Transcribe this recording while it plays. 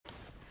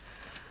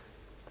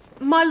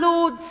My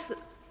Lords,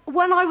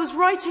 when I was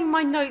writing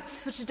my notes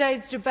for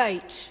today's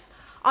debate,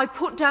 I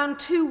put down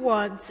two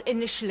words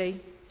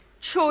initially: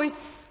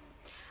 choice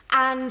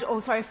and,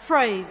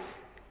 phrase,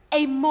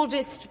 a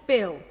modest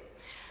bill.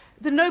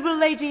 The noble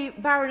lady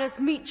Baroness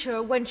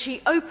Meacher, when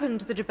she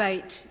opened the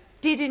debate,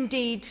 did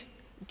indeed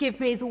give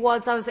me the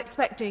words I was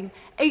expecting.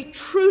 A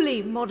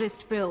truly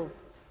modest bill,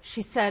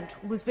 she said,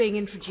 was being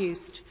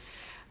introduced.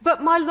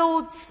 But, my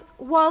Lords,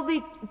 while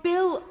the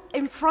bill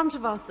in front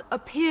of us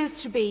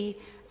appears to be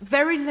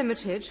very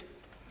limited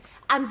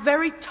and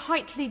very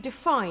tightly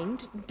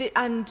defined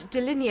and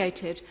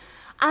delineated,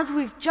 as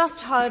we've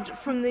just heard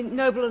from the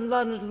noble and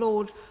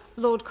learned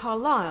Lord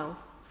Carlisle,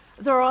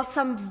 there are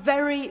some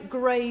very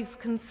grave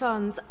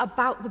concerns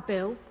about the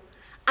bill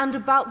and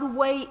about the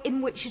way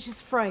in which it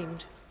is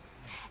framed.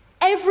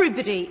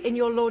 Everybody in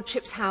your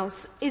Lordship's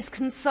House is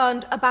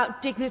concerned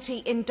about dignity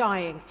in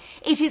dying.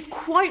 It is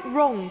quite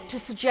wrong to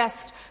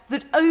suggest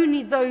that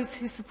only those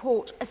who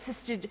support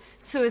assisted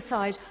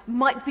suicide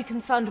might be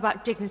concerned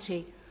about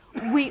dignity.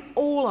 We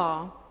all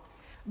are.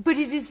 But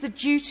it is the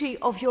duty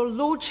of your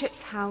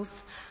Lordship's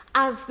House,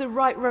 as the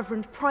Right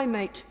Reverend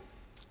Primate,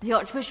 the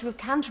Archbishop of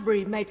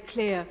Canterbury, made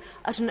clear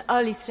at an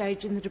early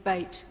stage in the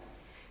debate,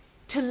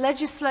 to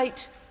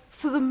legislate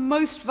for the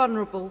most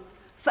vulnerable,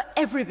 for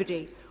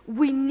everybody.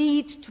 We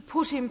need to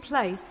put in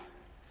place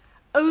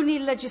only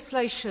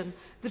legislation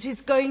that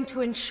is going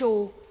to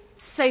ensure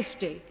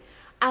safety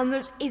and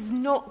that is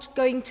not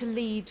going to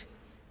lead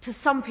to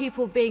some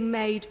people being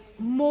made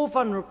more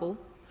vulnerable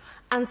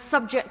and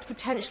subject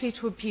potentially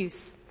to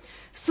abuse.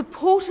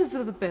 Supporters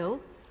of the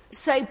bill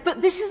say,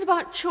 but this is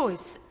about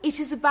choice. It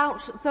is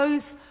about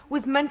those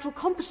with mental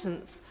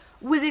competence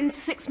within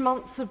 6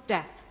 months of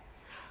death.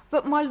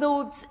 But, my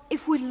Lords,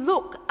 if we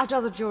look at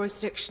other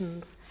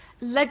jurisdictions,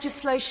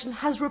 legislation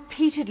has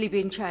repeatedly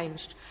been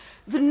changed.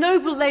 The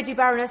noble lady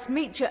Baroness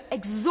Meacher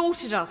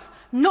exhorted us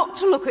not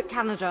to look at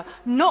Canada,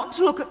 not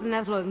to look at the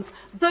Netherlands.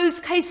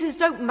 Those cases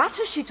don't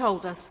matter, she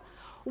told us.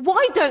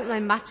 Why don't they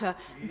matter?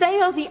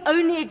 They are the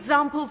only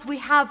examples we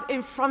have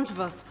in front of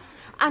us,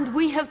 and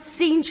we have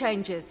seen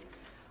changes.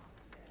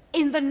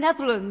 In the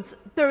Netherlands,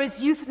 there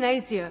is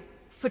euthanasia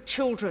for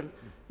children.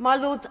 My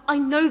Lords, I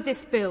know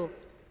this bill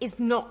is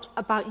not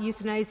about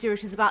euthanasia,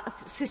 it is about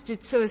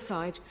assisted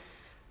suicide.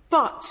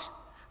 But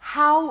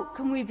how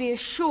can we be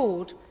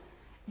assured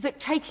that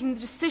taking the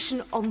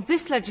decision on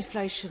this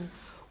legislation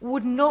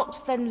would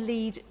not then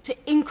lead to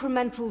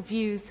incremental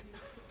views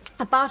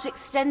about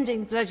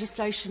extending the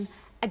legislation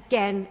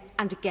again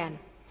and again?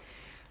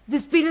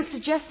 There's been a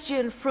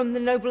suggestion from the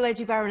noble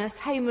lady Baroness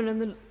Hayman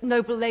and the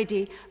noble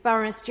lady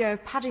Baroness J.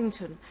 of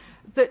Paddington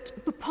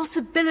that the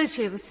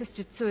possibility of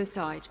assisted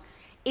suicide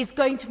is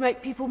going to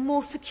make people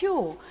more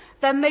secure.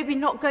 They're maybe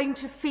not going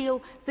to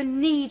feel the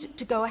need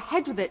to go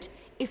ahead with it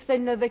if they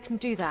know they can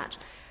do that.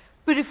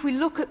 But if we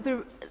look at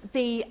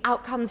the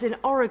outcomes in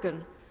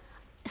Oregon,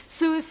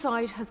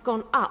 suicide has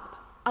gone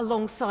up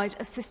alongside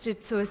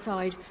assisted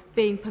suicide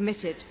being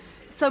permitted.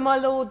 So, my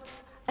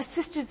Lords,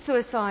 assisted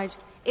suicide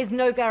is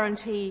no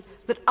guarantee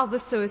that other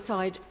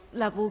suicide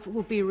levels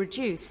will be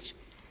reduced.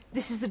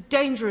 This is a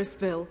dangerous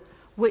bill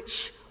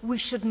which we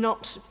should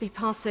not be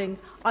passing.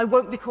 I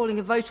won't be calling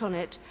a vote on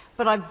it,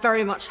 but I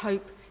very much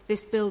hope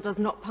this bill does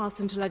not pass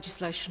into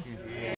legislation.